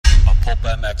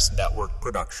Hope MX Network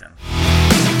production.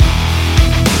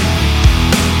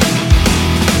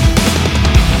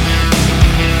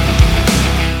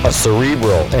 A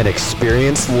cerebral and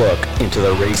experienced look into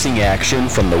the racing action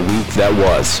from the week that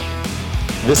was.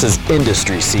 This is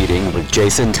Industry Seating with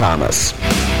Jason Thomas.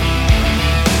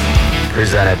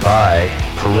 Presented by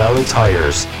Pirelli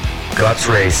Tires, Guts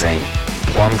Racing,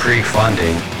 Plum Creek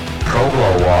Funding, Pro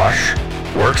Glow Wash,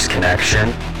 Works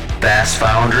Connection, Bass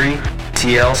Foundry,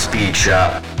 TL Speed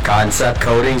Shop, Concept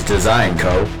Coatings Design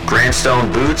Co.,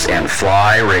 Grandstone Boots, and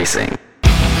Fly Racing.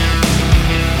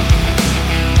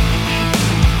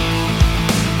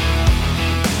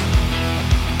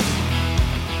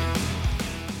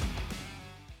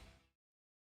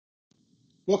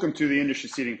 Welcome to the Industry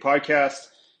Seating Podcast.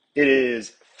 It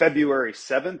is February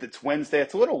 7th. It's Wednesday.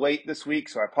 It's a little late this week,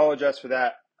 so I apologize for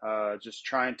that. Just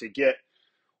trying to get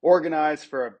organized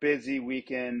for a busy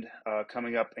weekend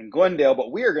coming up in Glendale.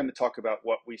 But we are going to talk about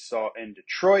what we saw in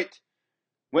Detroit.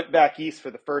 Went back east for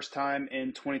the first time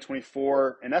in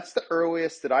 2024, and that's the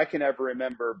earliest that I can ever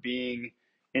remember being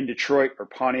in Detroit or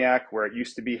Pontiac, where it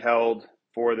used to be held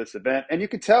for this event. And you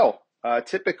could tell,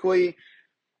 typically,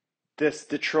 this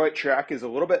Detroit track is a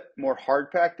little bit more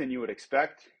hard-packed than you would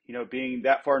expect, you know, being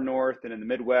that far north and in the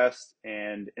Midwest,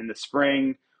 and in the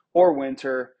spring or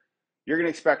winter, you're going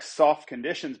to expect soft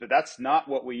conditions, but that's not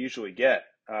what we usually get.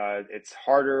 It's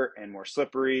harder and more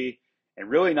slippery and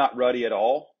really not ruddy at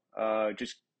all.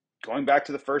 Just going back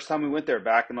to the first time we went there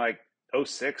back in like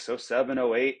 06, 07,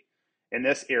 08, in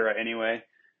this era anyway,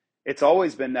 it's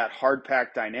always been that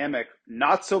hard-packed dynamic.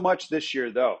 Not so much this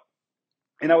year, though.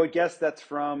 And I would guess that's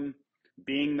from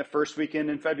being the first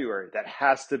weekend in February. That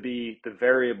has to be the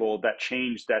variable that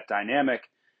changed that dynamic.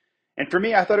 And for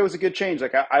me, I thought it was a good change.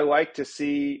 Like I like to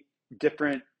see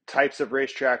different types of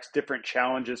racetracks, different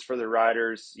challenges for the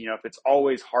riders. You know, if it's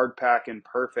always hard pack and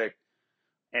perfect,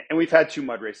 and we've had 2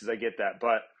 mud races, I get that,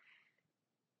 but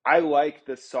I like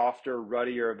the softer,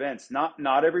 ruddier events.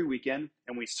 Not every weekend,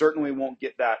 and we certainly won't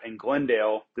get that in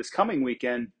Glendale this coming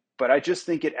weekend. But I just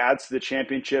think it adds to the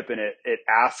championship, and it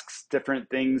asks different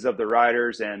things of the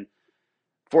riders and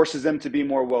forces them to be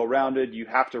more well-rounded. You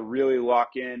have to really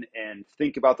lock in and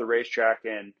think about the racetrack,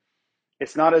 and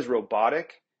it's not as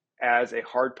robotic as a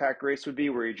hard pack race would be,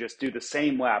 where you just do the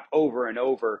same lap over and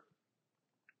over.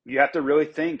 You have to really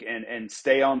think and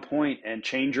stay on point and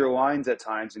change your lines at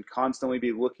times and constantly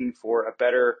be looking for a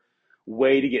better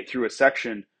way to get through a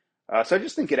section. So I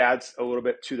just think it adds a little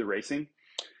bit to the racing.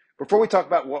 Before we talk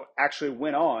about what actually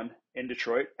went on in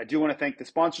Detroit, I do want to thank the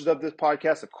sponsors of this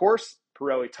podcast, of course,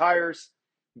 Pirelli Tires,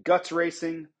 Guts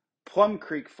Racing, Plum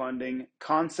Creek Funding,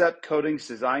 Concept Coatings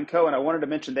Design Co. And I wanted to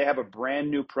mention they have a brand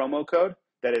new promo code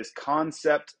that is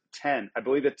Concept10. I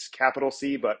believe it's capital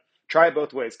C, but try it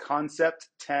both ways.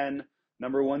 Concept10,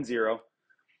 number 10,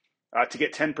 to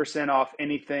get 10% off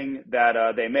anything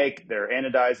that they make. Their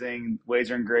anodizing,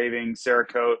 laser engraving,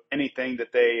 Cerakote, anything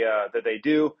that they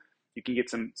do. You can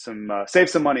get some save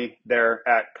some money there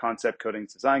at Concept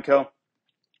Coatings Design Co.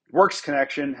 Works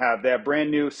Connection they have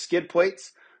brand new skid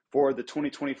plates for the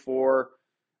 2024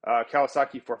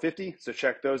 Kawasaki 450. So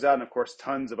check those out. And of course,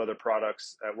 tons of other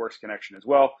products at Works Connection as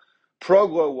well. Pro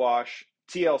Glow Wash,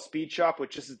 TL Speed Shop,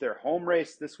 which this is their home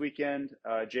race this weekend.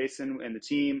 Jason and the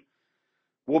team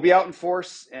will be out in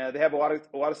force. They have a lot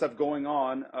of stuff going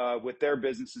on with their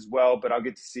business as well. But I'll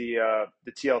get to see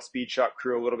the TL Speed Shop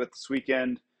crew a little bit this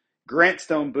weekend.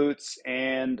 Grandstone Boots,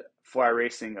 and Fly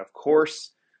Racing, of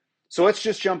course. So let's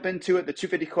just jump into it. The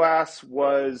 250 class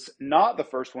was not the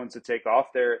first ones to take off.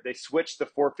 They switched the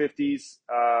 450s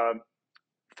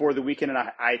for the weekend, and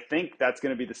I think that's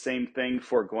going to be the same thing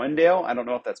for Glendale. I don't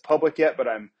know if that's public yet, but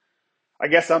I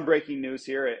guess I'm breaking news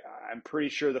here. I'm pretty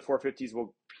sure the 450s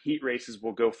heat races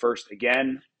will go first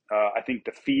again. I think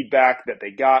the feedback that they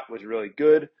got was really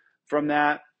good from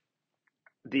that.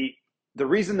 The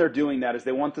reason they're doing that is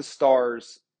they want the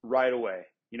stars right away.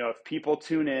 You know, if people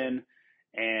tune in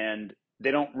and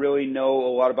they don't really know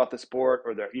a lot about the sport,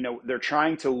 or they're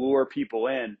trying to lure people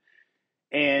in.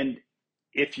 And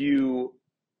if you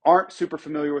aren't super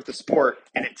familiar with the sport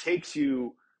and it takes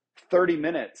you 30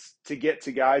 minutes to get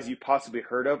to guys you possibly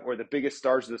heard of, or the biggest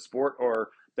stars of the sport, or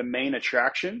the main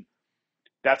attraction,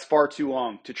 that's far too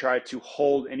long to try to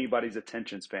hold anybody's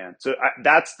attention span. So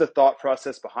that's the thought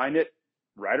process behind it.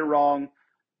 Right or wrong,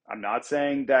 I'm not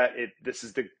saying that this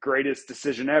is the greatest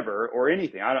decision ever or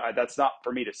anything. That's not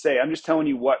for me to say. I'm just telling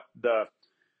you what the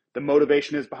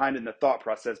motivation is behind it and the thought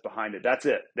process behind it. That's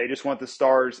it. They just want the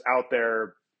stars out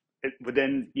there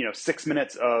within 6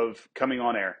 minutes of coming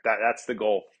on air. That's the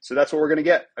goal. So that's what we're going to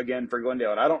get again for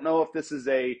Glendale. And I don't know if this is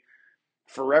a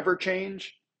forever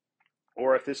change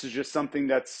or if this is just something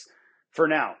that's for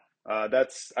now. I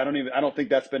don't think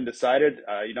that's been decided.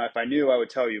 If I knew, I would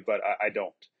tell you, but I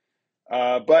don't.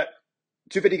 But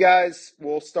 250 guys,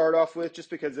 we'll start off with, just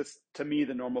because it's, to me,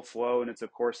 the normal flow, and it's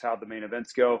of course how the main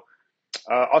events go.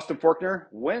 Austin Forkner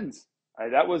wins.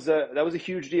 That was a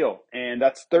huge deal, and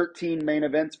that's 13 main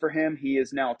events for him. He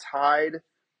is now tied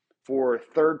for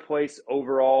third place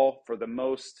overall for the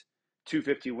most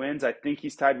 250 wins. I think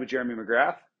he's tied with Jeremy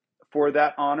McGrath for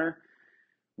that honor,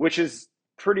 which is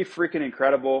pretty freaking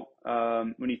incredible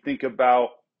when you think about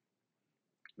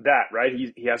that, right?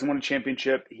 He hasn't won a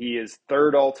championship. He is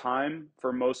third all time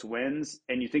for most wins.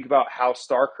 And you think about how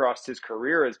star-crossed his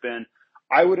career has been.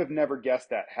 I would have never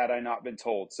guessed that had I not been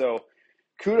told. So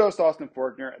kudos to Austin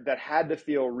Forkner. That had to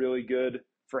feel really good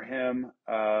for him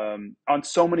on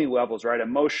so many levels, right?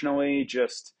 Emotionally,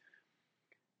 just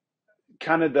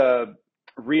kind of the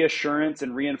reassurance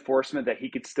and reinforcement that he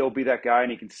could still be that guy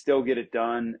and he can still get it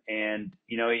done. And,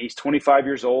 he's 25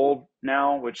 years old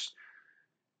now, which,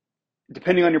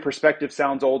 depending on your perspective,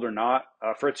 sounds old or not.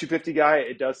 For a 250 guy,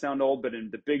 it does sound old, but in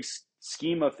the big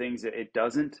scheme of things, it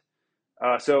doesn't.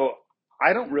 So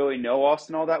I don't really know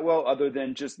Austin all that well, other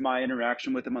than just my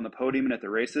interaction with him on the podium and at the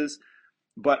races.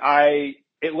 But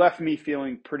it left me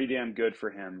feeling pretty damn good for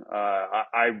him.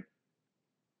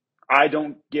 I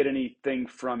don't get anything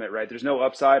from it, right? There's no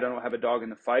upside. I don't have a dog in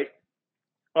the fight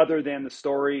other than the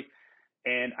story.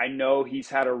 And I know he's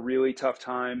had a really tough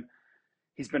time.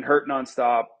 He's been hurt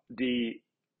nonstop. The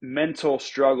mental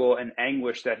struggle and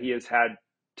anguish that he has had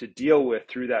to deal with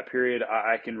through that period,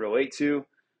 I can relate to.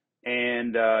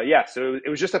 And so it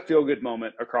was just a feel-good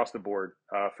moment across the board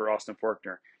for Austin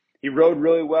Forkner. He rode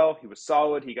really well. He was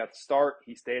solid. He got the start.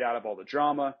 He stayed out of all the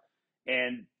drama.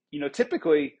 And,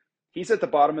 typically he's at the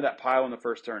bottom of that pile in the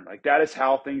first turn. Like, that is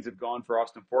how things have gone for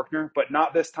Austin Forkner, but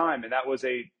not this time. And that was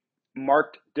a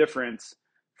marked difference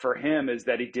for him, is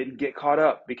that he didn't get caught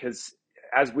up, because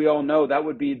as we all know, that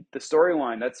would be the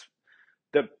storyline. That's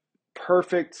the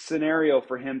perfect scenario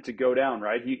for him to go down,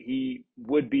 right? He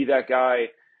would be that guy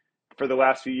for the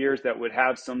last few years that would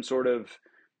have some sort of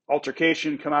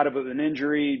altercation, come out of it with an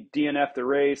injury, DNF the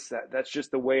race. That's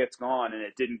just the way it's gone, and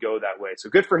it didn't go that way. So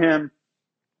good for him.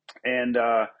 And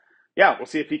we'll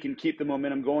see if he can keep the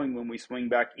momentum going when we swing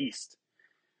back east.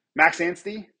 Max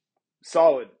Anstey,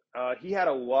 solid. He had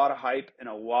a lot of hype and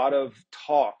a lot of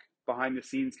talk behind the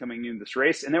scenes coming into this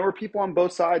race. And there were people on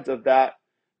both sides of that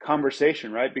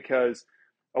conversation, right? Because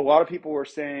a lot of people were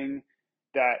saying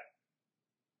that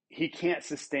he can't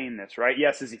sustain this, right?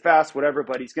 Yes, is he fast? Whatever,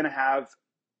 but he's going to have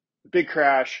a big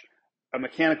crash, a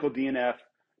mechanical DNF.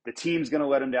 The team's going to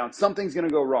let him down. Something's going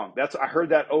to go wrong. I heard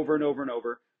that over and over and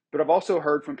over. But I've also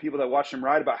heard from people that watched him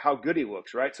ride about how good he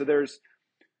looks, right? So there's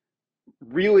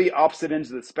really opposite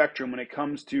ends of the spectrum when it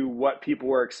comes to what people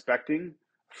were expecting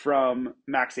from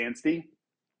Max Anstey.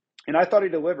 And I thought he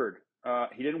delivered.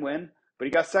 He didn't win, but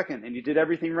he got second, and he did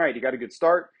everything right. He got a good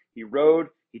start. He rode.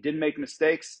 He didn't make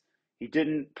mistakes. He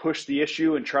didn't push the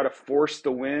issue and try to force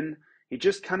the win. He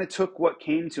just kind of took what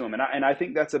came to him. And I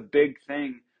think that's a big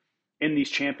thing in these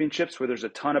championships, where there's a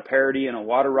ton of parity and a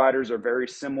lot of riders are very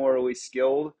similarly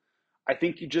skilled. I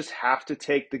think you just have to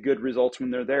take the good results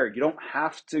when they're there. You don't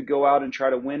have to go out and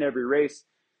try to win every race,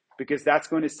 because that's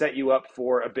going to set you up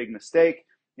for a big mistake,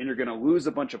 and you're going to lose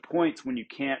a bunch of points when you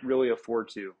can't really afford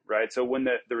to, right? So when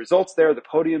the result's there, the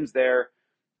podium's there,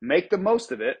 make the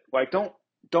most of it. Like,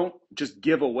 don't just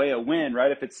give away a win,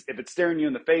 right? If it's staring you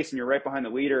in the face and you're right behind the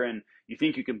leader and you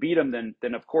think you can beat him,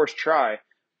 then of course try,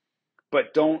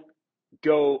 but don't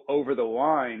go over the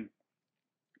line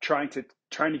trying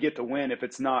to get the win if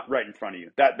it's not right in front of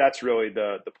you. That's really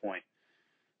the point.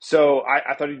 So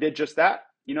I thought he did just that.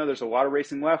 There's a lot of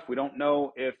racing left. We don't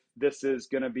know if this is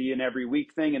going to be an every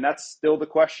week thing, and that's still the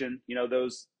question.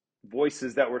 Those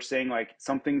voices that were saying, like,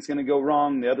 something's going to go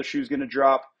wrong, the other shoe's going to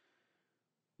drop.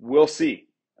 We'll see.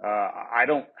 I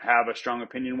don't have a strong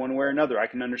opinion one way or another. I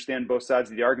can understand both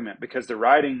sides of the argument, because the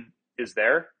riding is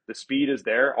there, the speed is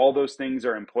there, all those things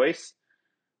are in place.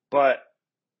 But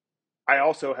I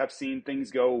also have seen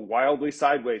things go wildly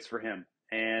sideways for him,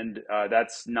 and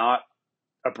that's not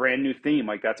a brand new theme.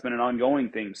 Like, that's been an ongoing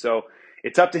theme. So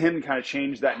it's up to him to kind of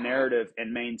change that narrative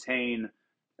and maintain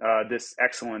this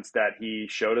excellence that he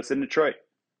showed us in Detroit.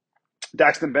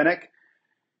 Daxton Bennick,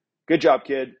 good job,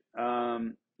 kid.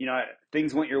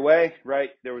 Things went your way, right?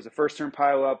 There was a first turn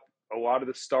pile up. A lot of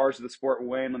the stars of the sport were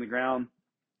weighing on the ground.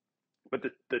 But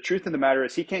the truth of the matter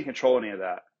is, he can't control any of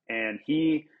that. And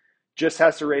he just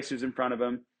has to race who's in front of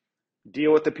him,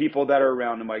 deal with the people that are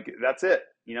around him. Like, that's it.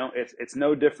 It's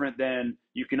no different than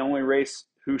you can only race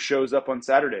who shows up on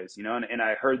Saturdays, and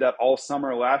I heard that all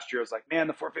summer last year. I was like, man,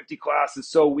 the 450 class is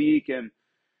so weak and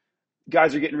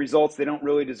guys are getting results they don't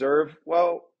really deserve.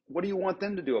 Well, what do you want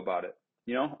them to do about it?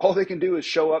 All they can do is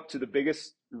show up to the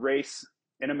biggest race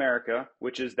in America,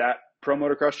 which is that Pro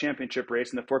Motocross Championship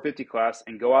race in the 450 class,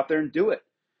 and go out there and do it.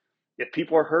 If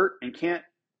people are hurt and can't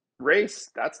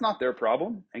race, that's not their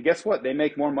problem. And guess what? They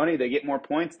make more money, they get more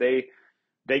points, they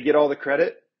get all the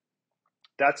credit.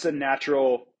 That's a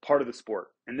natural part of the sport.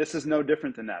 And this is no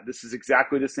different than that. This is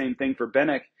exactly the same thing for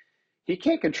Benek. He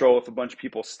can't control if a bunch of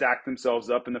people stack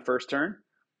themselves up in the first turn.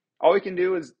 All he can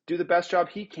do is do the best job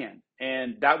he can.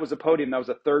 And that was a podium. That was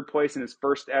a third place in his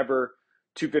first ever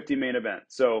 250 main event.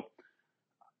 So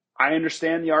I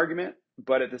understand the argument,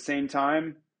 but at the same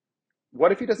time,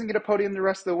 what if he doesn't get a podium the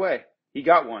rest of the way? He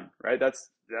got one, right? That's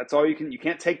all you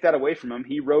can't take that away from him.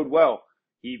 He rode well.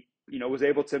 He, was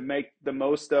able to make the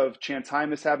most of Chance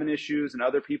Hymas having issues and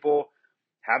other people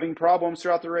having problems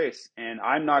throughout the race. And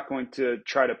I'm not going to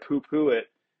try to poo-poo it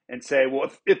and say, well,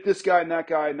 if this guy and that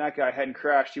guy hadn't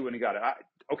crashed, he wouldn't have got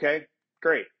it. Okay,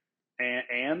 great.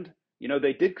 And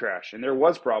they did crash and there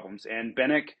was problems. And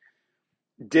Benek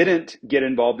didn't get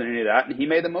involved in any of that, and he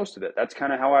made the most of it. That's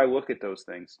kind of how I look at those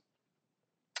things.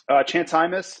 Chance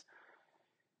Hymas,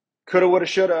 coulda, woulda,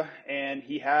 shoulda, and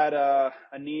he had a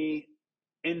knee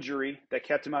injury that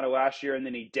kept him out of last year, and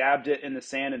then he dabbed it in the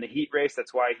sand in the heat race.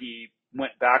 That's why he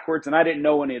went backwards, and I didn't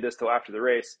know any of this till after the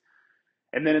race.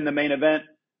 And then in the main event,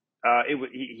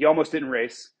 he almost didn't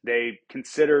race. They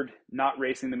considered not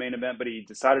racing the main event, but he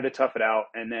decided to tough it out.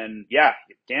 And then,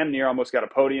 damn near almost got a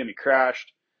podium. He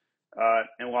crashed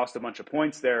and lost a bunch of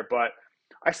points there. But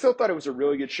I still thought it was a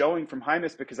really good showing from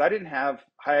Hymas because I didn't have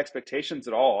high expectations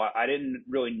at all. I didn't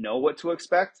really know what to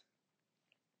expect.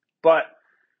 But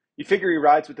you figure he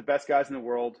rides with the best guys in the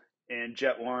world, and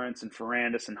Jet Lawrence and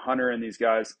Ferrandis and Hunter and these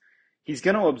guys. He's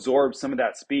going to absorb some of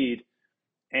that speed.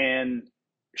 And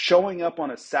showing up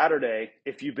on a Saturday,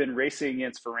 if you've been racing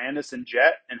against Ferrandis and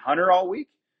Jet and Hunter all week,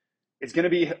 is going to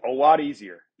be a lot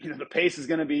easier. The pace is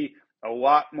going to be a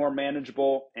lot more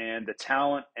manageable, and the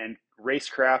talent and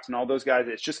racecraft and all those guys,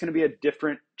 it's just going to be a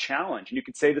different challenge. And you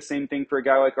could say the same thing for a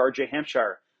guy like RJ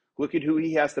Hampshire. Look at who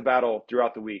he has to battle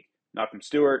throughout the week. Malcolm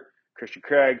Stewart, Christian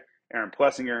Craig, Aaron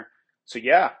Plessinger. So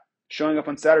showing up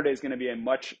on Saturday is going to be a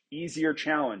much easier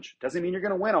challenge. Doesn't mean you're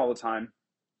going to win all the time.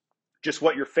 Just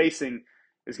what you're facing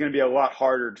is going to be a lot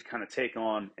harder to kind of take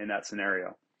on in that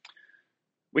scenario.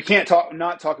 We can't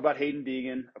not talk about Hayden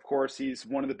Deegan. Of course, he's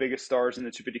one of the biggest stars in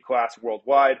the 250 class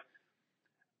worldwide.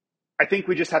 I think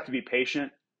we just have to be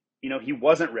patient. He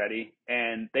wasn't ready,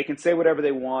 and they can say whatever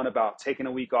they want about taking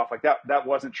a week off. Like that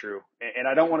wasn't true. And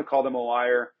I don't want to call them a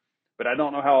liar, but I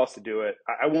don't know how else to do it.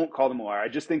 I won't call them a liar. I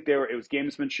just think it was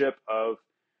gamesmanship of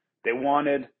they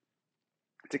wanted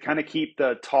to kind of keep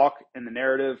the talk and the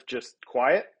narrative just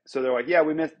quiet. So they're like,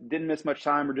 we didn't miss much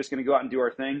time. We're just going to go out and do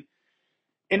our thing.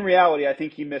 In reality, I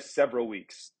think he missed several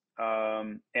weeks.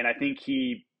 And I think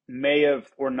he may have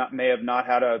not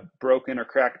had a broken or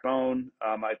cracked bone.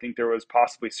 I think there was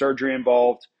possibly surgery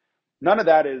involved. None of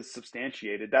that is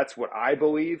substantiated. That's what I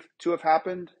believe to have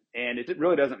happened. And it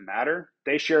really doesn't matter.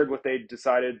 They shared what they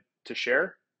decided to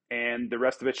share. And the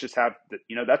rest of it's just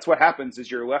that's what happens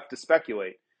is you're left to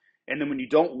speculate. And then when you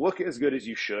don't look as good as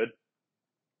you should,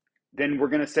 then we're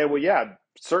going to say,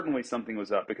 certainly something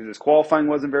was up because his qualifying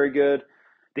wasn't very good.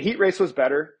 The heat race was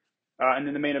better, and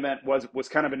then the main event was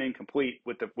kind of an incomplete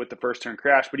with the first turn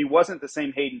crash. But he wasn't the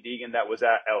same Hayden Deegan that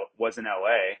was in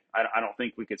LA. I don't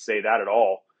think we could say that at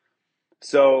all.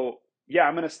 So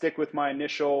I'm going to stick with my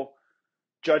initial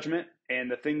judgment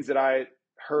and the things that I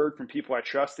heard from people I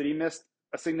trust that he missed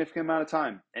a significant amount of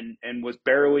time and was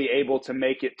barely able to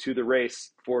make it to the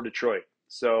race for Detroit.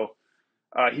 So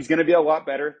he's going to be a lot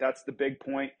better. That's the big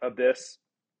point of this.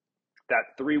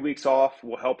 That 3 weeks off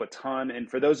will help a ton. And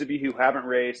for those of you who haven't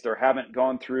raced or haven't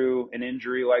gone through an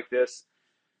injury like this,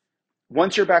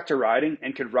 once you're back to riding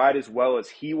and could ride as well as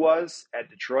he was at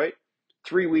Detroit,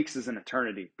 3 weeks is an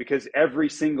eternity because every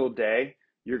single day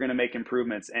you're going to make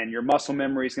improvements and your muscle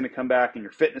memory is going to come back and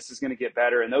your fitness is going to get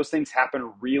better. And those things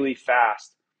happen really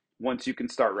fast once you can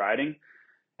start riding,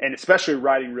 and especially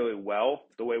riding really well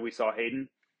the way we saw Hayden.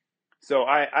 So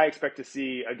I expect to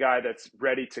see a guy that's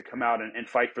ready to come out and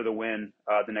fight for the win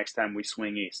the next time we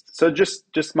swing east. So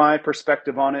just my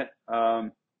perspective on it.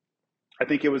 I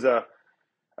think it was a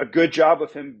good job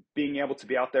of him being able to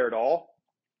be out there at all.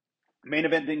 Main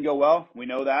event didn't go well. We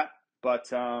know that.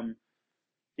 But,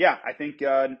 I think,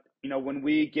 when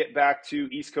we get back to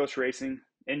East Coast racing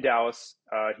in Dallas,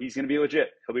 he's going to be legit.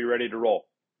 He'll be ready to roll.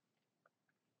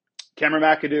 Cameron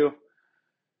McAdoo,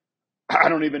 I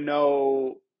don't even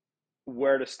know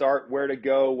where to start, where to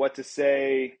go, what to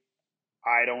say.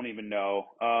 I don't even know.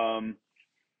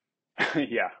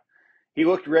 Yeah, he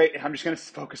looked great. I'm just going to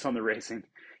focus on the racing.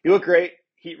 He looked great.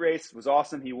 Heat race was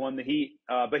awesome. He won the heat,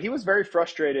 but he was very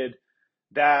frustrated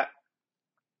that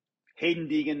Hayden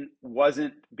Deegan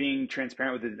wasn't being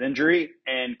transparent with his injury,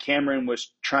 and Cameron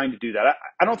was trying to do that.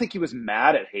 I don't think he was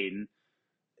mad at Hayden.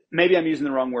 Maybe I'm using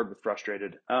the wrong word with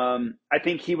frustrated. I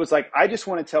think he was like, I just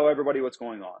want to tell everybody what's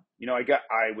going on. You know,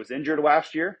 I was injured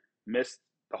last year, missed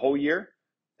the whole year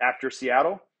after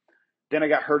Seattle. Then I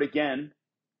got hurt again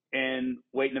in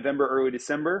late November, early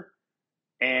December,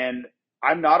 and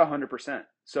I'm not 100%.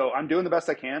 So I'm doing the best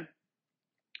I can.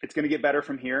 It's going to get better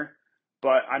from here,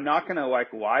 but I'm not going to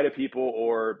like lie to people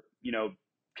or, you know,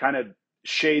 kind of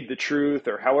shade the truth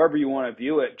or however you want to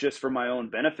view it just for my own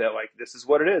benefit. Like, this is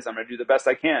what it is. I'm going to do the best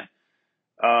I can.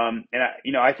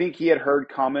 I think he had heard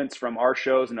comments from our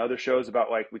shows and other shows about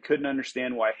like, we couldn't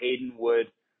understand why Hayden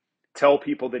would tell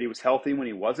people that he was healthy when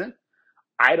he wasn't.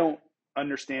 I don't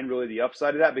understand really the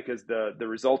upside of that because the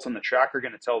results on the track are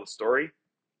going to tell the story.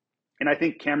 And I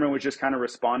think Cameron was just kind of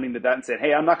responding to that and said,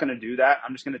 hey, I'm not going to do that.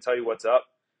 I'm just going to tell you what's up.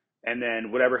 And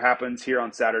then whatever happens here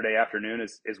on Saturday afternoon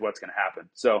is what's going to happen.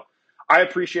 So I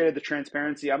appreciated the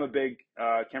transparency. I'm a big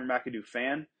Cameron McAdoo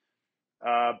fan.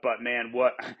 But man,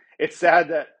 it's sad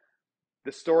that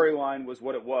the storyline was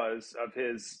what it was of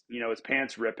his, his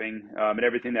pants ripping and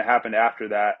everything that happened after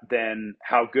that, than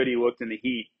how good he looked in the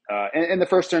heat. And the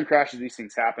first turn crashes, these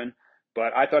things happen.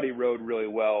 But I thought he rode really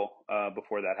well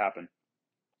before that happened.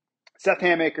 Seth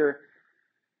Hammaker,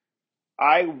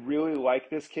 I really like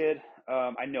this kid.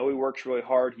 I know he works really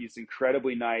hard. He's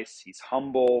incredibly nice. He's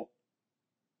humble.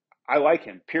 I like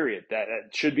him, period. That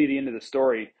should be the end of the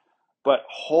story. But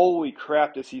holy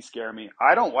crap, does he scare me.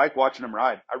 I don't like watching him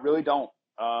ride. I really don't.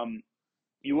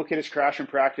 You look at his crash in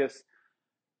practice.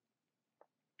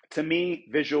 To me,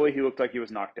 visually, he looked like he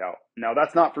was knocked out. Now,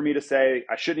 that's not for me to say.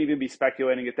 I shouldn't even be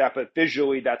speculating at that. But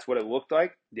visually, that's what it looked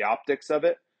like, the optics of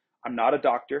it. I'm not a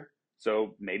doctor,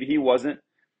 so maybe he wasn't.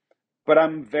 But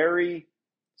I'm very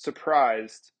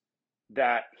surprised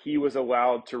that he was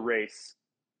allowed to race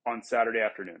on Saturday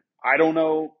afternoon. I don't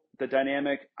know the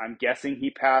dynamic. I'm guessing he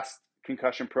passed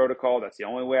concussion protocol. That's the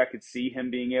only way I could see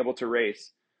him being able to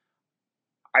race.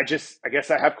 I guess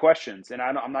I have questions, and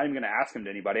I'm not even going to ask him to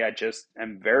anybody. I just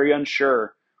am very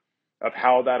unsure of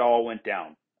how that all went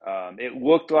down. It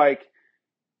looked like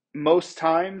most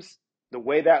times the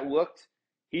way that looked,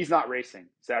 he's not racing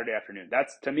Saturday afternoon.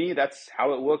 To me, that's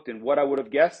how it looked and what I would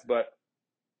have guessed. But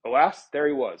alas, there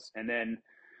he was. And then,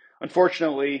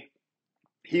 unfortunately,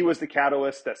 he was the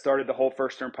catalyst that started the whole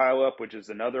first turn pileup, which is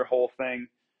another whole thing.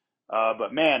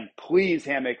 But man, please,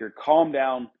 Hammaker, calm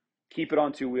down. Keep it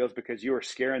on two wheels because you are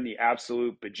scaring the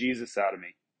absolute bejesus out of me.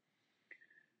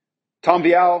 Tom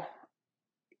Vial,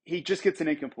 he just gets an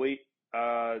incomplete.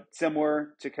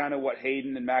 Similar to kind of what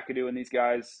Hayden and McAdoo and these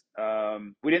guys,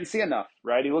 we didn't see enough,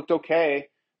 right? He looked okay,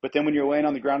 but then when you're laying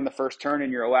on the ground in the first turn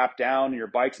and you're a lap down and your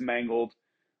bike's mangled,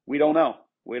 we don't know.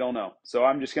 We don't know. So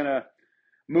I'm just going to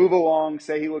move along,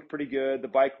 say he looked pretty good. The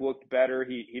bike looked better.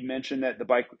 He mentioned that the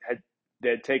bike had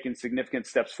taken significant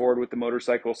steps forward with the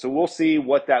motorcycle. So we'll see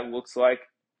what that looks like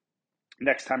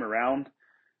next time around.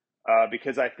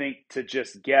 Because I think to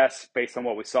just guess based on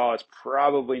what we saw is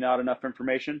probably not enough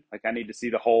information. Like, I need to see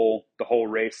the whole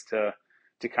race to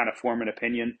kind of form an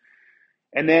opinion.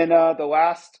 And then the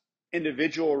last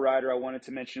individual rider I wanted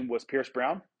to mention was Pierce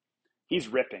Brown. He's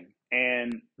ripping.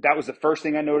 And that was the first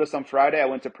thing I noticed on Friday. I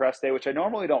went to press day, which I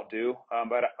normally don't do,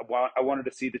 but I wanted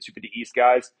to see the 250 East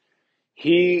guys.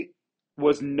 He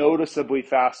was noticeably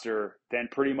faster than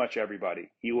pretty much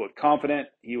everybody. He looked confident.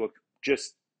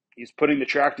 He's putting the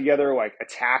track together, like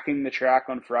attacking the track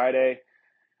on Friday.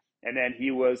 And then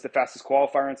he was the fastest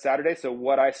qualifier on Saturday. So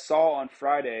what I saw on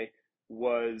Friday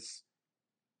was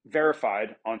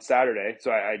verified on Saturday.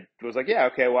 So I was like, yeah,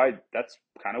 okay, well, that's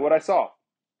kind of what I saw.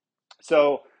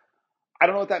 So I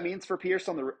don't know what that means for Pierce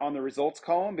on the results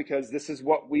column, because this is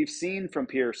what we've seen from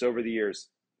Pierce over the years.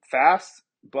 Fast,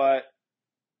 but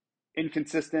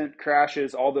inconsistent,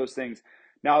 crashes, all those things.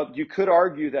 Now, you could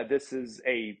argue that this is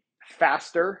a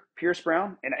faster Pierce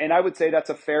Brown, and I would say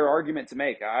that's a fair argument to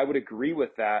make. I would agree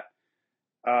with that.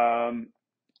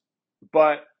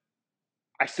 But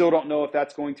I still don't know if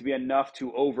that's going to be enough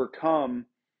to overcome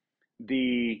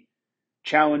the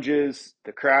challenges,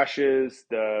 the crashes,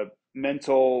 the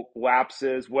mental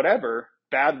lapses, whatever,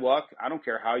 bad luck. I don't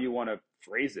care how you want to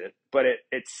phrase it, but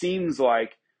it seems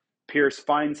like Pierce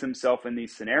finds himself in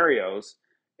these scenarios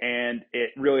and it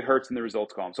really hurts in the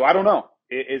results column. So I don't know.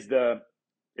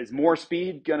 Is more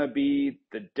speed going to be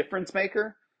the difference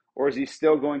maker? or is he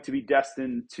still going to be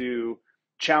destined to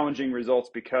challenging results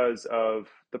because of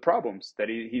the problems that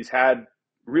he's had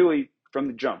really from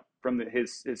the jump,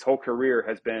 his whole career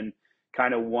has been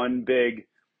kind of one big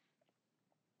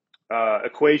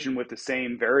equation with the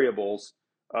same variables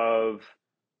of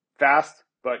fast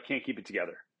but can't keep it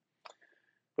together.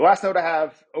 The last note I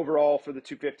have overall for the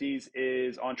 250s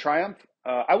is on Triumph.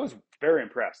 I was very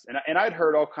impressed, and I'd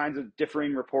heard all kinds of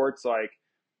differing reports, like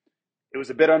it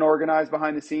was a bit unorganized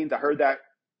behind the scenes. I heard that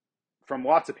from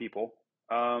lots of people.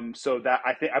 So that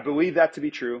I believe that to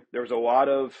be true. There was a lot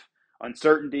of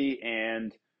uncertainty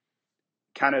and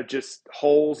kind of just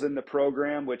holes in the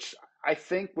program, which I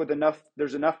think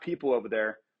there's enough people over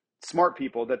there, smart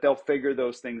people, that they'll figure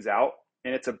those things out.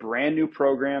 And it's a brand new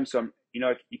program, so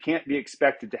you can't be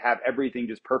expected to have everything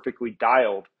just perfectly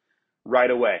dialed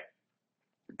right away.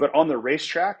 But on the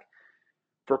racetrack,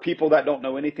 for people that don't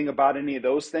know anything about any of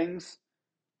those things,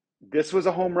 this was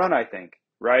a home run, I think,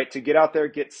 right? To get out there,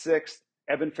 get sixth.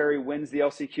 Evan Ferry wins the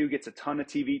LCQ, gets a ton of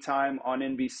TV time on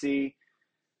NBC.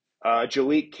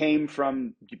 Jalek came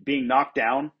from being knocked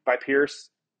down by Pierce,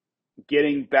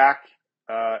 getting back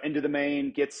into the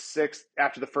main, gets sixth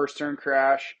after the first turn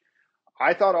crash.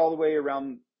 I thought all the way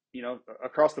around,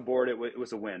 across the board, it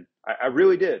was a win. I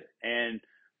really did. And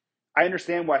I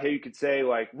understand why you could say,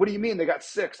 like, what do you mean they got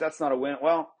six? That's not a win.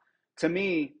 Well, to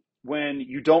me, when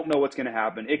you don't know what's going to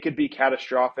happen, it could be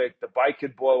catastrophic. The bike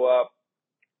could blow up.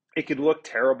 It could look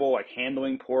terrible, like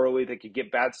handling poorly. They could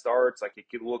get bad starts. Like it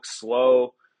could look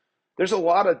slow. There's a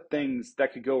lot of things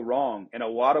that could go wrong. In a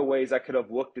lot of ways, I could have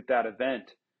looked at that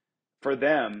event for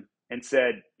them and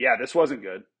said, yeah, this wasn't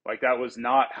good. Like that was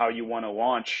not how you want to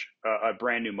launch a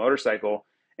brand new motorcycle.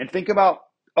 And think about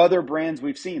other brands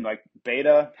we've seen, like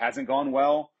Beta hasn't gone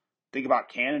well. Think about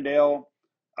Cannondale.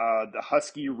 The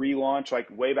Husky relaunch, like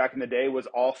way back in the day, was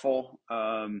awful.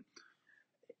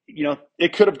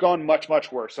 It could have gone much,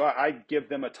 much worse. So I give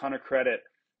them a ton of credit,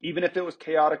 even if it was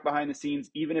chaotic behind the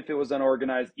scenes, even if it was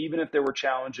unorganized, even if there were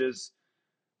challenges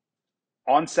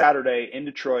on Saturday in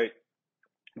Detroit,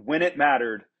 when it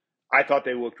mattered, I thought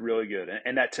they looked really good.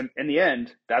 And that, in the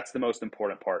end, that's the most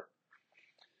important part.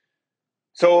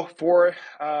 So for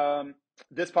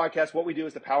this podcast, what we do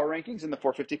is the power rankings in the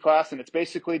 450 class, and it's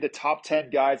basically the top 10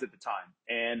 guys at the time.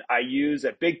 And I use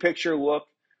a big picture look.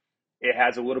 It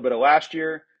has a little bit of last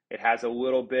year. It has a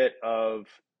little bit of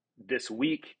this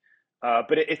week.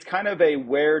 But it's kind of a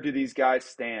where do these guys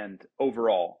stand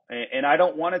overall. And I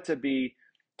don't want it to be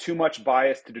too much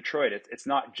bias to Detroit. It's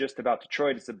not just about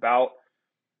Detroit. It's about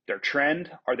their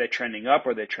trend. Are they trending up?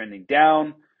 Are they trending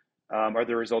down? Are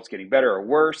the results getting better or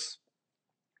worse?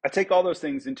 I take all those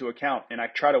things into account and I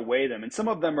try to weigh them. And some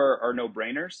of them are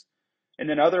no-brainers. And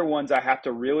then other ones I have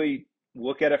to really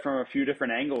look at it from a few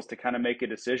different angles to kind of make a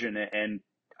decision. And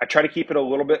I try to keep it a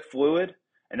little bit fluid.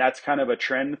 And that's kind of a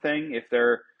trend thing.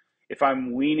 If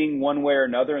I'm leaning one way or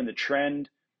another and the trend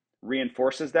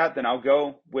reinforces that, then I'll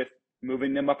go with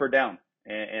moving them up or down.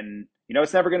 And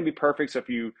it's never going to be perfect. So if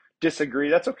you disagree,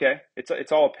 that's okay.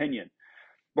 It's all opinion.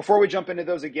 Before we jump into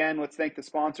those again, let's thank the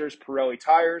sponsors, Pirelli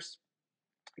Tires,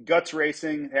 Guts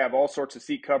Racing. They have all sorts of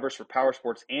seat covers for power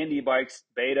sports and e-bikes,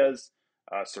 Betas,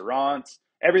 Serants,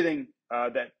 everything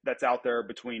that's out there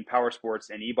between power sports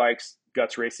and e-bikes.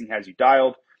 Guts Racing has you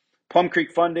dialed. Plum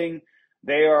Creek Funding,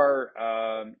 they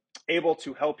are able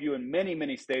to help you in many,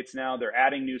 many states now. They're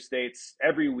adding new states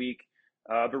every week.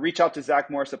 But reach out to Zach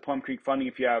Morris at Plum Creek Funding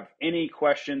if you have any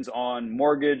questions on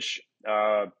mortgage,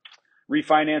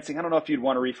 refinancing. I don't know if you'd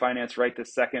want to refinance right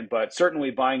this second, but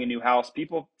certainly buying a new house.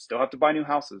 People still have to buy new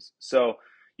houses. So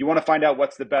you want to find out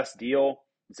what's the best deal.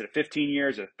 Is it a 15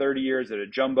 years, or 30 years, is it a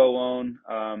jumbo loan?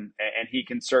 And he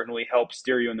can certainly help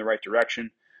steer you in the right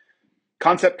direction.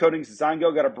 Concept Coatings Design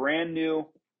Go got a brand new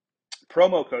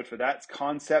promo code for that. It's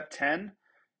Concept10,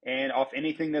 and off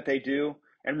anything that they do.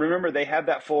 And remember, they have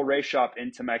that full race shop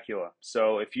in Temecula.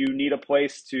 So if you need a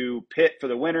place to pit for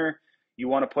the winter, you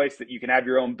want a place that you can have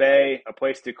your own bay, a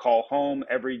place to call home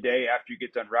every day after you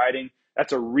get done riding,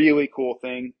 that's a really cool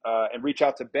thing. And reach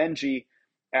out to Benji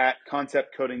at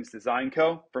Concept Coatings Design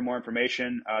Co. for more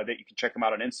information. That you can check them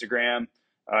out on Instagram.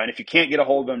 And if you can't get a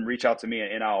hold of them, reach out to me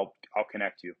and I'll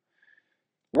connect you.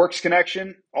 Works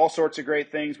Connection, all sorts of great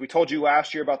things. We told you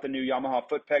last year about the new Yamaha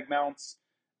foot peg mounts.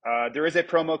 There is a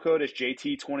promo code, it's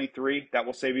JT23. That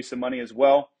will save you some money as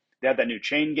well. They have that new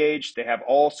chain gauge. They have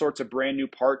all sorts of brand new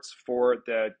parts for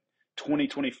the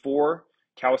 2024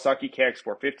 Kawasaki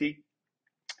KX450.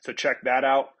 So check that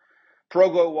out.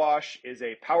 ProGlow Wash is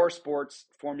a power sports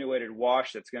formulated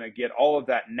wash that's going to get all of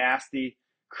that nasty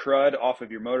crud off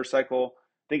of your motorcycle.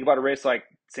 Think about a race like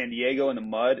San Diego in the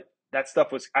mud. that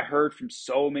stuff was, I heard from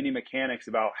so many mechanics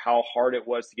about how hard it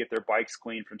was to get their bikes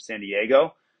clean from San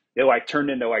Diego. It like turned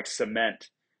into like cement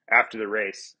after the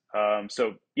race.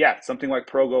 So yeah, something like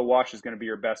ProGlo Wash is going to be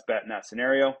your best bet in that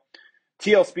scenario.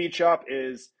 TL Speed Shop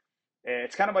is,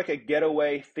 it's kind of like a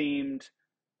getaway themed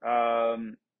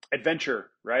adventure,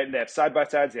 right? And they have side by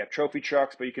sides, they have trophy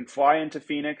trucks, but you can fly into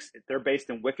Phoenix. They're based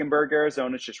in Wickenburg,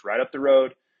 Arizona. It's just right up the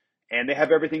road, and they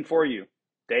have everything for you.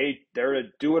 They're a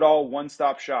do it all one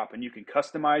stop shop, and you can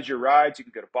customize your rides. You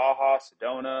can go to Baja,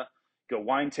 Sedona, go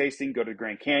wine tasting, go to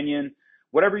Grand Canyon,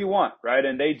 whatever you want, right?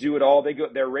 And they do it all.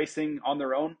 They're racing on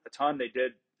their own a ton. They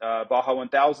did Baja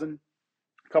 1000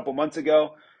 a couple months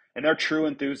ago, and they're true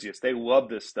enthusiasts. They love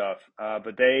this stuff,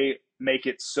 but they make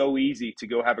it so easy to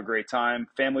go have a great time,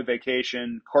 family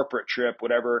vacation, corporate trip,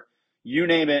 whatever, you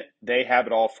name it, they have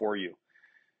it all for you.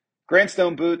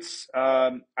 Grandstone boots,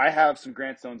 I have some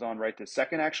Grandstones on right this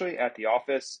second, actually, at the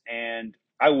office, and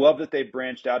I love that they've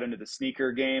branched out into the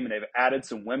sneaker game, and they've added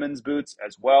some women's boots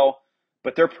as well,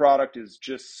 but their product is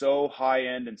just so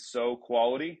high-end and so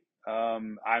quality.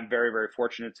 I'm very, very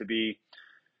fortunate to be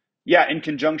in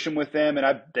conjunction with them,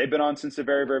 and they've been on since the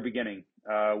very, very beginning.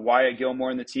 Wyatt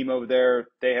Gilmore and the team over there,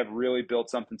 they have really built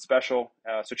something special.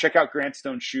 So check out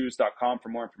grandstoneshoes.com for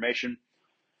more information.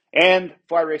 And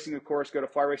Fly Racing, of course, go to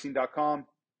flyracing.com.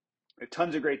 There are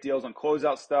tons of great deals on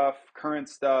closeout stuff, current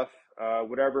stuff,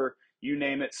 whatever, you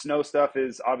name it. Snow stuff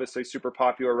is obviously super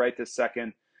popular right this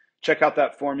second. Check out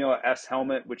that Formula S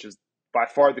helmet, which is by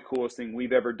far the coolest thing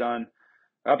we've ever done.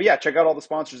 But yeah, check out all the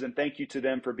sponsors, and thank you to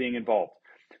them for being involved.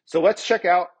 So let's check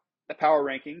out the power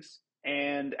rankings.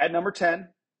 And at number 10,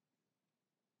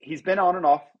 he's been on and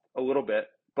off a little bit,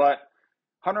 but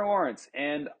Hunter Lawrence.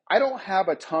 And I don't have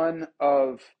a ton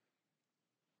of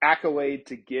accolade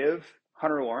to give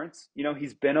Hunter Lawrence. You know,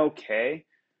 he's been okay,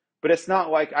 but it's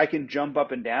not like I can jump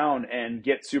up and down and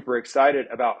get super excited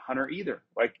about Hunter either.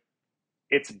 Like,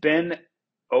 it's been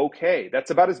okay. That's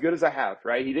about as good as I have,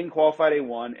 right? He didn't qualify at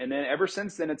A1. And then ever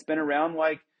since then, it's been around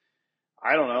like,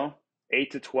 I don't know,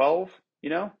 8 to 12,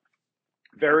 you know,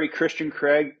 very Christian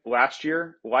Craig last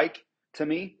year, like, to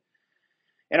me.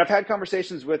 And I've had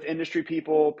conversations with industry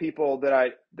people that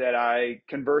I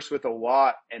converse with a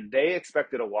lot, and they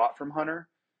expected a lot from Hunter.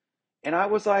 And I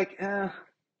was like, I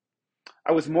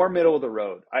was more middle of the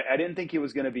road. I didn't think he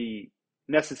was going to be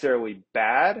necessarily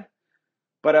bad,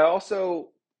 but I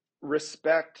also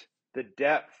respect the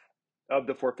depth of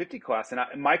the 450 class.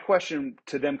 And my question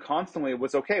to them constantly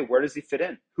was, okay, where does he fit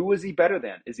in? Who is he better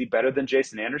than? Is he better than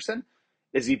Jason Anderson?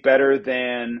 Is he better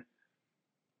than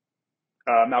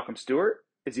Malcolm Stewart?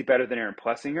 Is he better than Aaron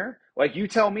Plessinger? Like, you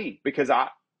tell me, because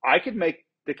I could make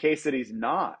the case that he's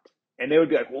not. And they would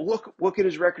be like, well, look at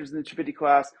his records in the 250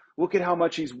 class. Look at how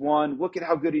much he's won. Look at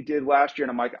how good he did last year.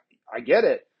 And I'm like, I get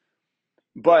it.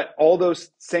 But all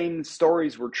those same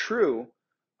stories were true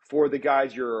for the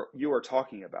guys you are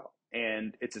talking about.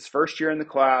 And it's his first year in the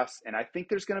class. And I think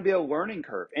there's going to be a learning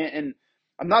curve. And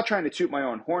I'm not trying to toot my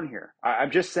own horn here. I'm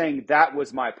just saying that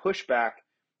was my pushback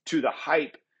to the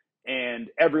hype and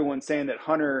everyone saying that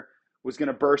Hunter was going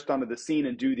to burst onto the scene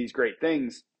and do these great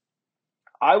things.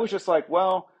 I was just like,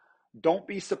 well, don't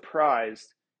be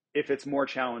surprised if it's more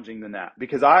challenging than that.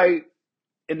 Because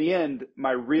in the end,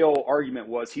 my real argument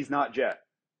was he's not Jet.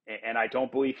 And I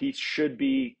don't believe he should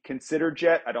be considered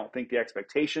Jet. I don't think the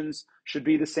expectations should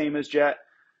be the same as Jet.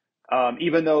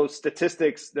 Even though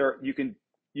statistics,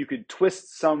 you could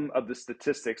twist some of the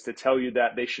statistics to tell you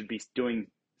that they should be doing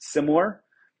similar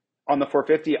on the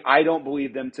 450. I don't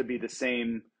believe them to be the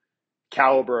same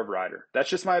caliber of rider. That's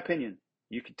just my opinion.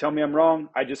 You can tell me I'm wrong.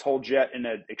 I just hold Jet in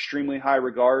an extremely high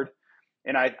regard.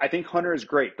 And I think Hunter is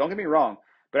great. Don't get me wrong.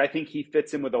 But I think he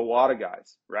fits in with a lot of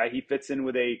guys, right? He fits in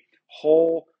with a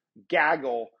whole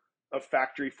gaggle of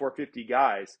factory 450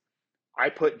 guys. I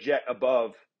put Jet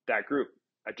above that group.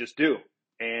 I just do.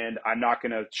 And I'm not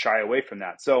going to shy away from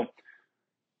that. So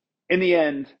in the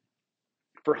end,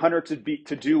 for Hunter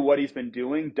to do what he's been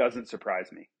doing doesn't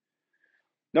surprise me.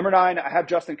 Number 9, I have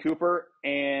Justin Cooper,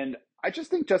 and I just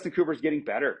think Justin Cooper is getting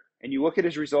better. And you look at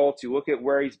his results, you look at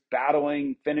where he's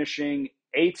battling, finishing.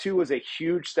 A2 was a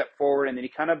huge step forward, and then he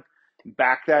kind of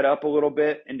backed that up a little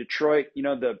bit in Detroit. You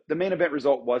know, the main event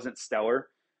result wasn't stellar,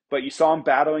 but you saw him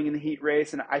battling in the heat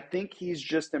race, and I think he's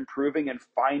just improving and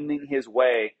finding his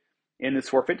way in this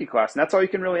 450 class. And that's all you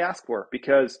can really ask for,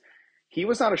 because he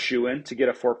was not a shoo-in to get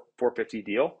a 450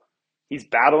 deal. He's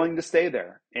battling to stay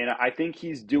there. And I think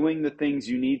he's doing the things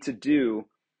you need to do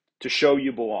to show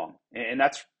you belong. And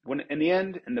that's when, in the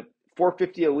end, in the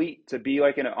 450 elite, to be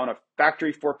like on a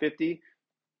factory 450,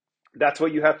 that's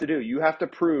what you have to do. You have to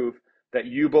prove that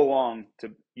you belong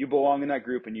in that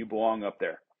group and you belong up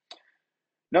there.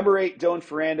 Number 8, Dylan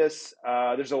Ferrandis.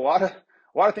 There's a lot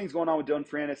of things going on with Dylan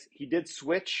Ferrandis. He did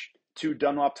switch to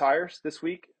Dunlop tires this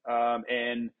week,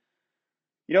 and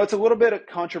it's a little bit of a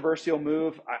controversial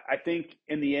move. I think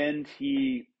in the end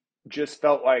he just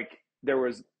felt like there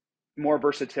was more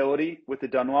versatility with the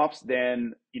Dunlops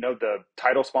than the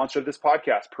title sponsor of this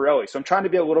podcast, Pirelli. So I'm trying to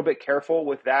be a little bit careful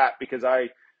with that because I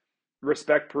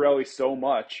respect Pirelli so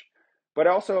much, but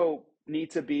I also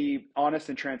need to be honest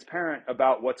and transparent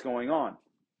about what's going on.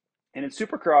 And in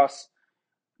Supercross,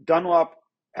 Dunlop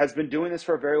has been doing this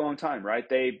for a very long time, right?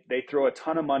 They throw a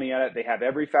ton of money at it. They have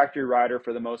every factory rider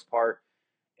for the most part,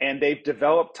 and they've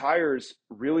developed tires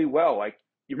really well. Like,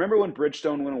 you remember when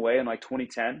Bridgestone went away in like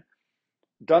 2010?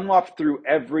 Dunlop threw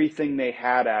everything they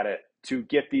had at it to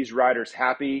get these riders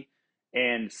happy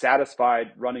and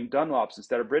satisfied running Dunlops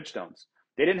instead of Bridgestones.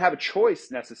 They didn't have a choice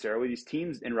necessarily. These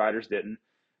teams and riders didn't.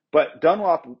 But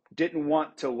Dunlop didn't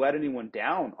want to let anyone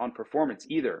down on performance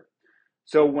either.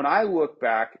 So when I look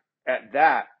back at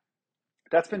that,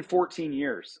 that's been 14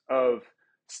 years of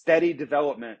steady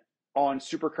development on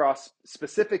Supercross,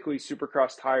 specifically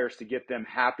Supercross tires, to get them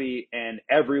happy and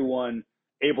everyone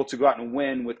able to go out and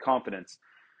win with confidence.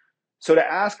 So to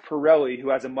ask Pirelli, who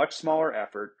has a much smaller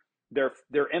effort, their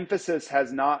emphasis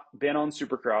has not been on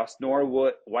Supercross, nor will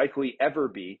it likely ever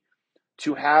be,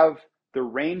 to have the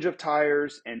range of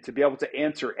tires and to be able to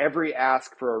answer every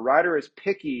ask for a rider as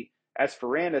picky as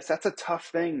Ferrandis. That's a tough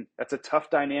thing. That's a tough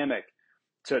dynamic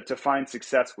to find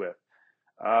success with.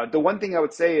 The one thing I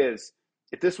would say is,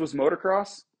 if this was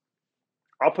motocross,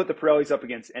 I'll put the Pirellis up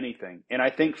against anything. And I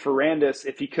think Ferrandis,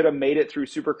 if he could have made it through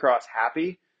Supercross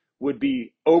happy, would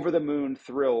be over the moon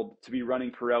thrilled to be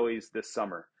running Pirellis this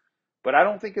summer. But I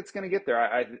don't think it's going to get there.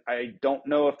 I don't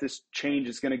know if this change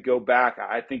is going to go back.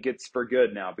 I think it's for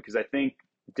good now, because I think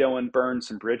Dylan burned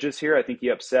some bridges here. I think he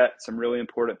upset some really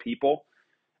important people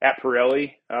at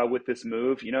Pirelli with this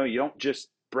move. You don't just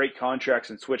break contracts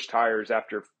and switch tires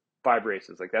after 5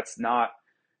 races. Like, that's not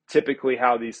typically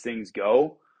how these things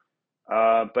go.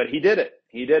 But he did it.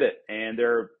 And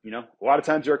a lot of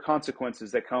times there are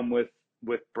consequences that come with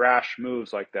brash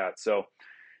moves like that. So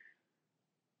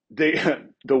the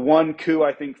one coup,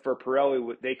 I think, for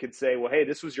Pirelli, they could say, well, hey,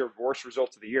 this was your worst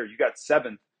result of the year. You got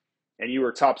 7th and you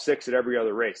were top 6 at every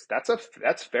other race.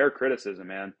 That's fair criticism,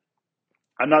 man.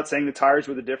 I'm not saying the tires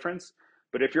were the difference,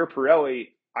 but if you're Pirelli,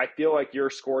 I feel like you're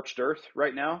scorched earth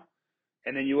right now.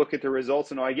 And then you look at the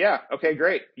results and like, yeah, okay,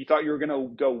 great. You thought you were going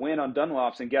to go win on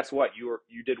Dunlops, and guess what? You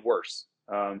did worse.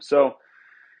 So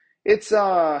it's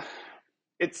going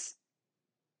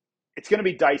to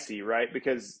be dicey, right?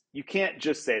 Because you can't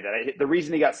just say that. The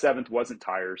reason he got 7th wasn't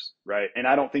tires, right? And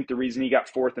I don't think the reason he got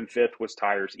 4th and 5th was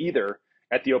tires either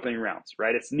at the opening rounds,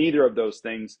 right? It's neither of those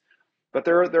things. But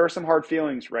there are some hard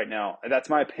feelings right now. And that's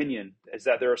my opinion, is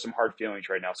that there are some hard feelings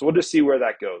right now. So we'll just see where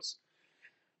that goes.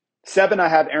 7, I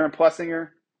have Aaron Plessinger.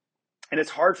 And it's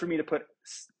hard for me to put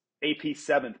AP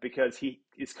 7th because he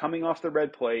is coming off the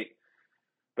red plate.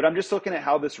 But I'm just looking at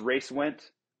how this race went.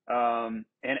 And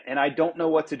I don't know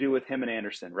what to do with him and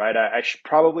Anderson, right? I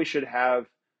probably should have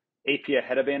AP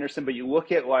ahead of Anderson. But you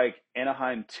look at like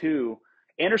Anaheim 2,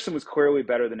 Anderson was clearly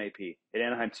better than AP at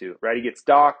Anaheim 2, right? He gets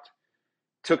docked,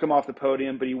 took him off the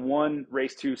podium, but he won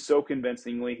race 2 so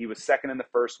convincingly. He was 2nd in the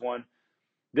first one.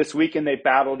 This weekend, they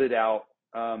battled it out.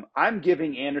 I'm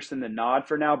giving Anderson the nod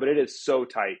for now, but it is so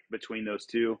tight between those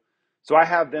two. So I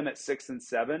have them at 6 and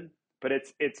 7, but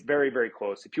it's very, very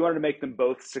close. If you wanted to make them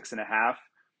both 6.5,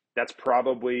 that's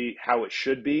probably how it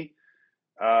should be.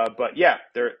 But yeah,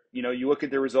 you look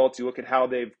at the results, you look at how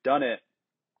they've done it.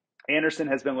 Anderson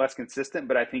has been less consistent,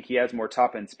 but I think he has more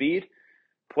top end speed.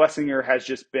 Plessinger has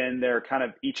just been there kind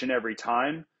of each and every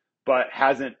time, but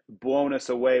hasn't blown us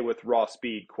away with raw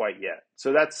speed quite yet.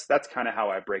 So that's kind of how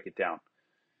I break it down.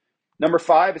 Number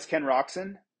 5 is Ken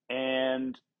Roczen,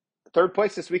 and 3rd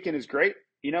place this weekend is great.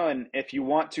 And if you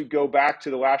want to go back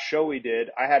to the last show we did,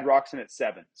 I had Roczen at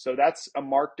 7. So that's a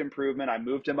marked improvement. I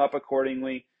moved him up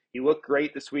accordingly. He looked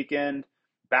great this weekend,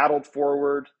 battled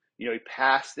forward. He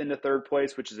passed into 3rd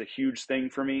place, which is a huge thing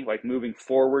for me. Like, moving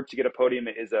forward to get a podium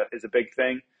is a big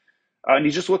thing. And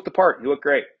he just looked the part. He looked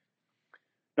great.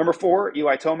 Number 4,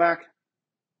 Eli Tomac.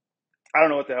 I don't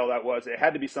know what the hell that was. It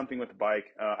had to be something with the bike.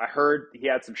 I heard he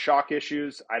had some shock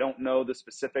issues. I don't know the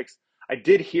specifics. I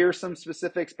did hear some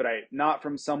specifics, but not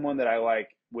from someone that I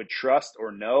would trust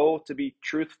or know to be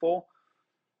truthful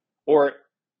or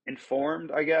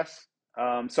informed, I guess. So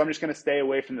I'm just going to stay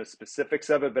away from the specifics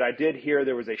of it. But I did hear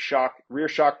there was a rear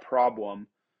shock problem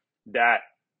that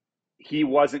he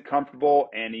wasn't comfortable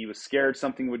and he was scared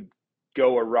something would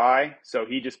go awry. So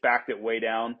he just backed it way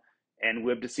down and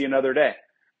lived to see another day.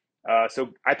 So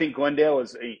I think Glendale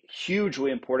is a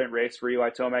hugely important race for Eli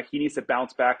Tomac. He needs to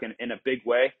bounce back in a big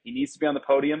way. He needs to be on the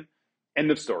podium.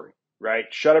 End of story, right?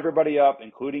 Shut everybody up,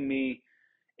 including me.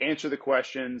 Answer the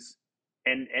questions,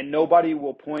 and nobody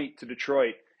will point to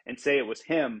Detroit and say it was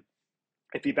him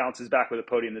if he bounces back with a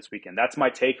podium this weekend. That's my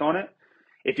take on it.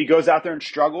 If he goes out there and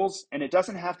struggles, and it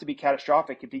doesn't have to be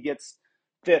catastrophic, if he gets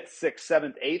fifth, sixth,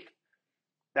 seventh, eighth,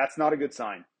 that's not a good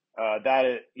sign.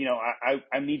 I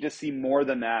need to see more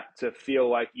than that to feel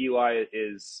like Eli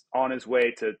is on his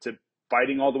way to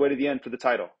fighting all the way to the end for the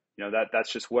title.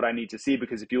 That's just what I need to see,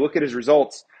 because if you look at his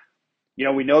results,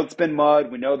 we know it's been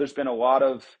mud. We know there's been a lot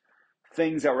of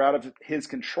things that were out of his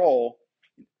control,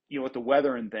 with the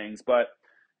weather and things, but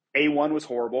A1 was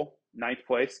horrible. Ninth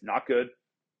place, not good.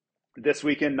 This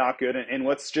weekend, not good. And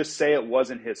let's just say it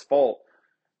wasn't his fault,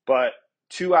 but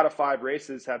 2 out of 5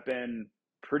 races have been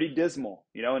pretty dismal,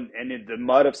 and in the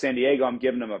mud of San Diego, I'm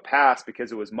giving him a pass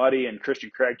because it was muddy and Christian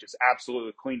Craig just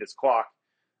absolutely cleaned his clock.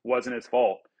 Wasn't his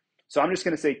fault. So I'm just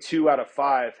going to say 2 out of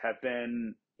 5 have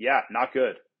been, not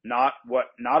good. Not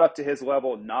up to his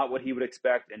level, not what he would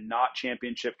expect, and not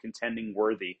championship contending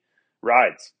worthy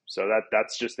rides. So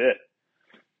that's just it.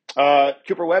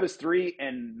 Cooper Webb is 3,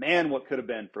 and man, what could have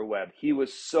been for Webb. He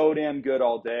was so damn good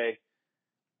all day.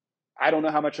 I don't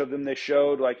know how much of them they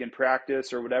showed, like in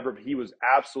practice or whatever, but he was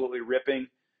absolutely ripping.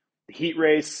 The heat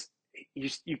race,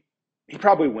 he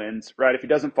probably wins, right? If he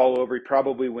doesn't fall over, he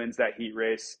probably wins that heat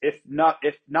race. If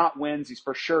not wins, he's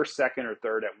for sure second or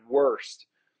third at worst.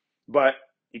 But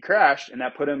he crashed, and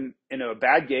that put him in a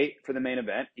bad gate for the main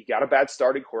event. He got a bad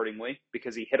start accordingly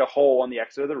because he hit a hole on the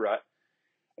exit of the rut.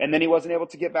 And then he wasn't able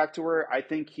to get back to where I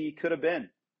think he could have been.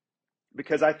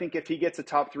 Because I think if he gets a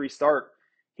top 3 start,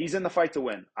 he's in the fight to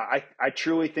win. I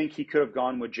truly think he could have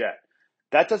gone with Jet.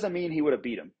 That doesn't mean he would have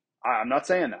beat him. I'm not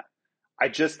saying that. I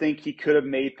just think he could have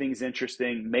made things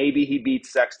interesting. Maybe he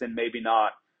beats Sexton, maybe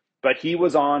not. But he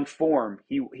was on form.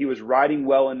 He was riding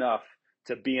well enough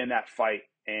to be in that fight.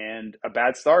 And a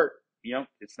bad start,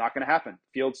 it's not going to happen.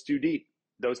 Field's too deep.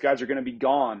 Those guys are going to be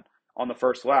gone on the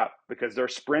first lap because they're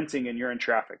sprinting and you're in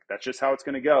traffic. That's just how it's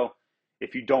going to go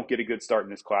if you don't get a good start in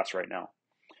this class right now.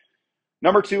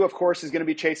 Number 2, of course, is going to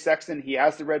be Chase Sexton. He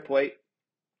has the red plate.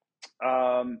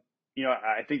 I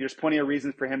think there's plenty of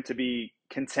reasons for him to be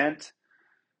content.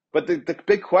 But the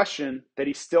big question that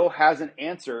he still hasn't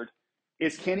answered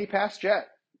is, can he pass Jet?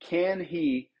 Can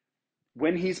he,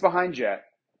 when he's behind Jet,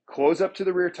 close up to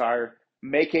the rear tire,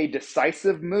 make a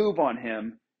decisive move on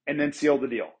him, and then seal the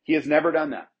deal? He has never done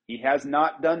that. He has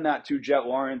not done that to Jet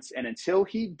Lawrence, and until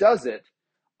he does it,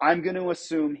 I'm going to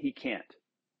assume he can't.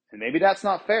 And maybe that's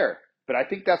not fair, but I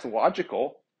think that's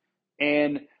logical.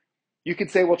 And you could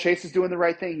say, well, Chase is doing the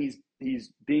right thing.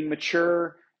 He's being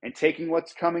mature and taking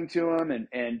what's coming to him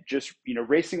and just,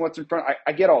 racing what's in front.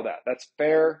 I get all that. That's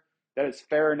fair. That is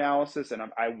fair analysis, and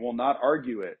I will not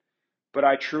argue it. But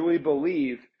I truly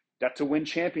believe that to win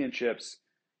championships,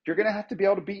 you're going to have to be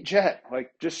able to beat Jet,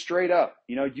 like just straight up.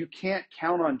 You can't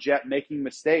count on Jet making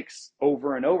mistakes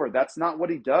over and over. That's not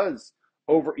what he does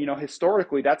over,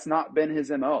 historically, that's not been his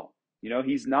MO.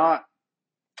 He's not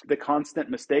the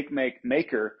constant mistake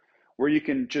maker where you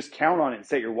can just count on it and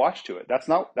set your watch to it. That's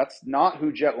not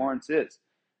who Jet Lawrence is.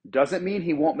 Doesn't mean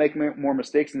he won't make more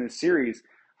mistakes in this series.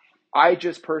 I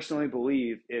just personally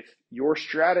believe if your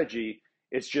strategy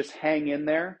is just hang in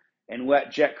there and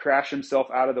let Jet crash himself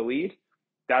out of the lead,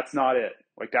 that's not it.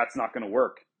 Like, that's not going to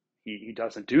work. He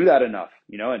doesn't do that enough,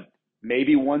 and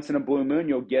maybe once in a blue moon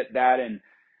you'll get that. And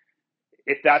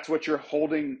if that's what you're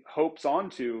holding hopes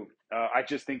onto, I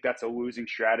just think that's a losing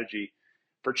strategy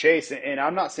for Chase. And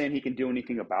I'm not saying he can do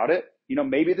anything about it.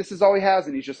 Maybe this is all he has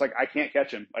and he's just like, I can't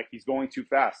catch him. Like, he's going too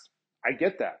fast. I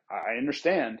get that. I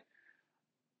understand.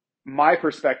 My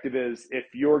perspective is, if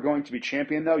you're going to be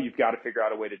champion, though, you've got to figure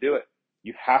out a way to do it.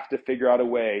 You have to figure out a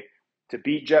way to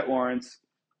beat Jet Lawrence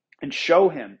and show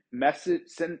him. The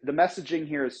messaging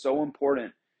here is so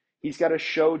important. He's got to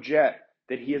show Jet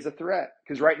that he is a threat.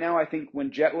 Because right now, I think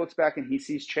when Jet looks back and he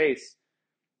sees Chase,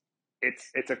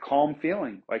 it's a calm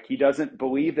feeling. Like, he doesn't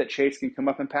believe that Chase can come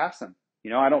up and pass him.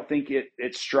 I don't think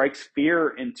it strikes fear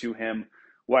into him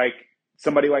like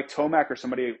somebody like Tomac or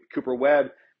somebody like Cooper Webb.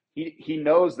 He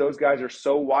knows those guys are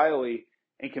so wily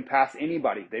and can pass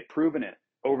anybody. They've proven it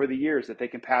over the years that they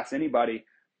can pass anybody.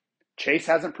 Chase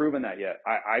hasn't proven that yet.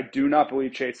 I do not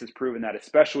believe Chase has proven that,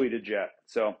 especially to Jet.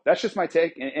 So that's just my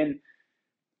take. And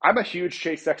I'm a huge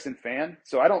Chase Sexton fan,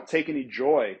 so I don't take any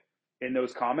joy in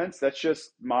those comments. That's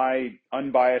just my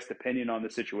unbiased opinion on the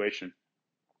situation.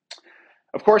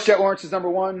 Of course, Jet Lawrence is number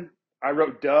 1. I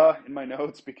wrote duh in my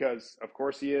notes because, of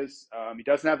course, he is. He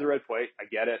doesn't have the red plate. I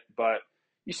get it. But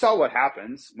you saw what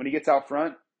happens when he gets out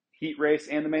front. Heat race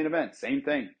and the main event, same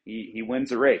thing. He wins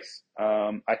the race.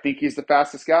 I think he's the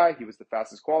fastest guy. He was the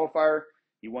fastest qualifier.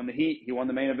 He won the heat. He won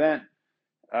the main event.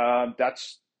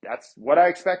 That's what I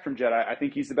expect from Jett. I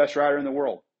think he's the best rider in the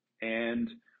world, and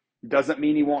doesn't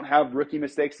mean he won't have rookie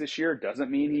mistakes this year. Doesn't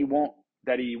mean he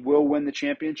will win the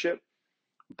championship.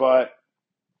 But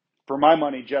for my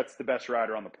money, Jett's the best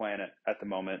rider on the planet at the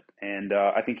moment, and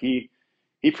I think he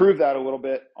proved that a little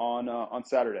bit on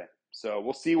Saturday. So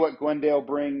we'll see what Glendale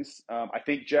brings. I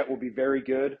think Jett will be very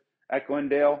good at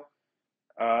Glendale.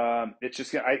 It's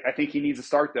just I think he needs a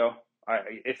start though.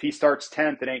 If he starts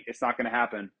 10th, it's not going to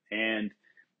happen, and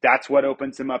that's what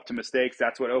opens him up to mistakes.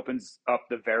 That's what opens up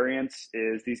the variance.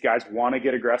 Is these guys want to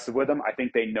get aggressive with him? I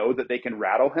think they know that they can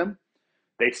rattle him.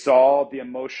 They saw the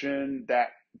emotion that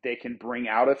they can bring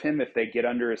out of him if they get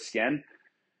under his skin.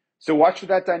 So watch for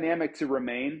that dynamic to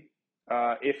remain.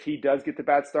 If he does get the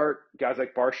bad start, guys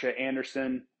like Barcia,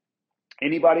 Anderson,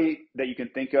 anybody that you can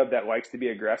think of that likes to be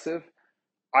aggressive,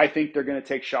 I think they're going to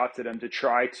take shots at him to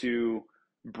try to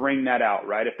bring that out,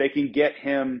 right? If they can get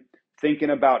him thinking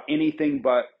about anything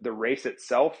but the race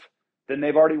itself, then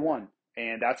they've already won.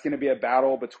 And that's going to be a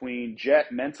battle between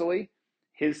Jett mentally,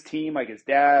 his team, like his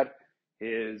dad,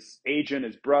 his agent,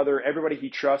 his brother, everybody he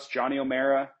trusts, Johnny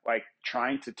O'Mara, like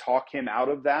trying to talk him out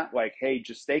of that. Like, hey,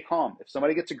 just stay calm. If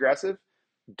somebody gets aggressive,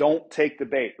 don't take the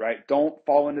bait, right? Don't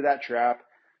fall into that trap.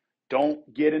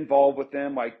 Don't get involved with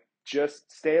them. Like,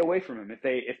 just stay away from them. If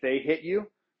they hit you,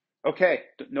 okay,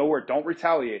 no word. Don't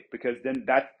retaliate, because then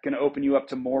that's going to open you up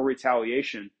to more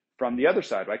retaliation from the other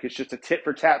side. Like, it's just a tit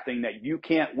for tat thing that you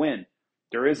can't win.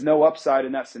 There is no upside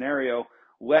in that scenario.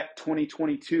 Let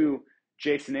 2022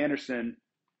 Jason Anderson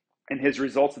and his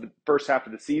results of the first half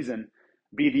of the season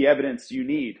be the evidence you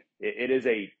need. It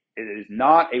is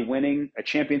not a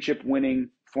championship winning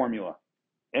formula.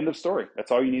 End of story.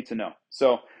 That's all you need to know.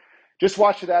 So just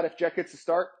watch for that. If Jett gets to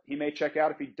start, he may check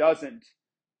out. If he doesn't,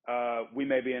 we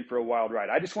may be in for a wild ride.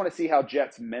 I just want to see how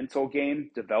Jett's mental game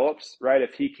develops, right?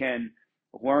 If he can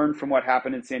learn from what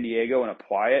happened in San Diego and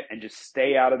apply it and just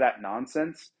stay out of that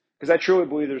nonsense, because I truly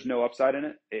believe there's no upside in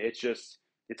it.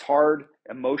 It's hard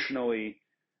emotionally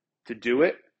to do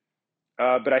it.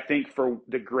 But I think for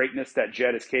the greatness that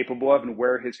Jett is capable of and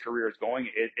where his career is going,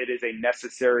 it is a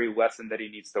necessary lesson that he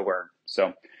needs to learn.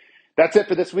 So that's it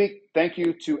for this week. Thank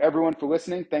you to everyone for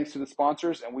listening. Thanks to the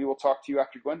sponsors, and we will talk to you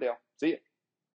after Glendale. See you.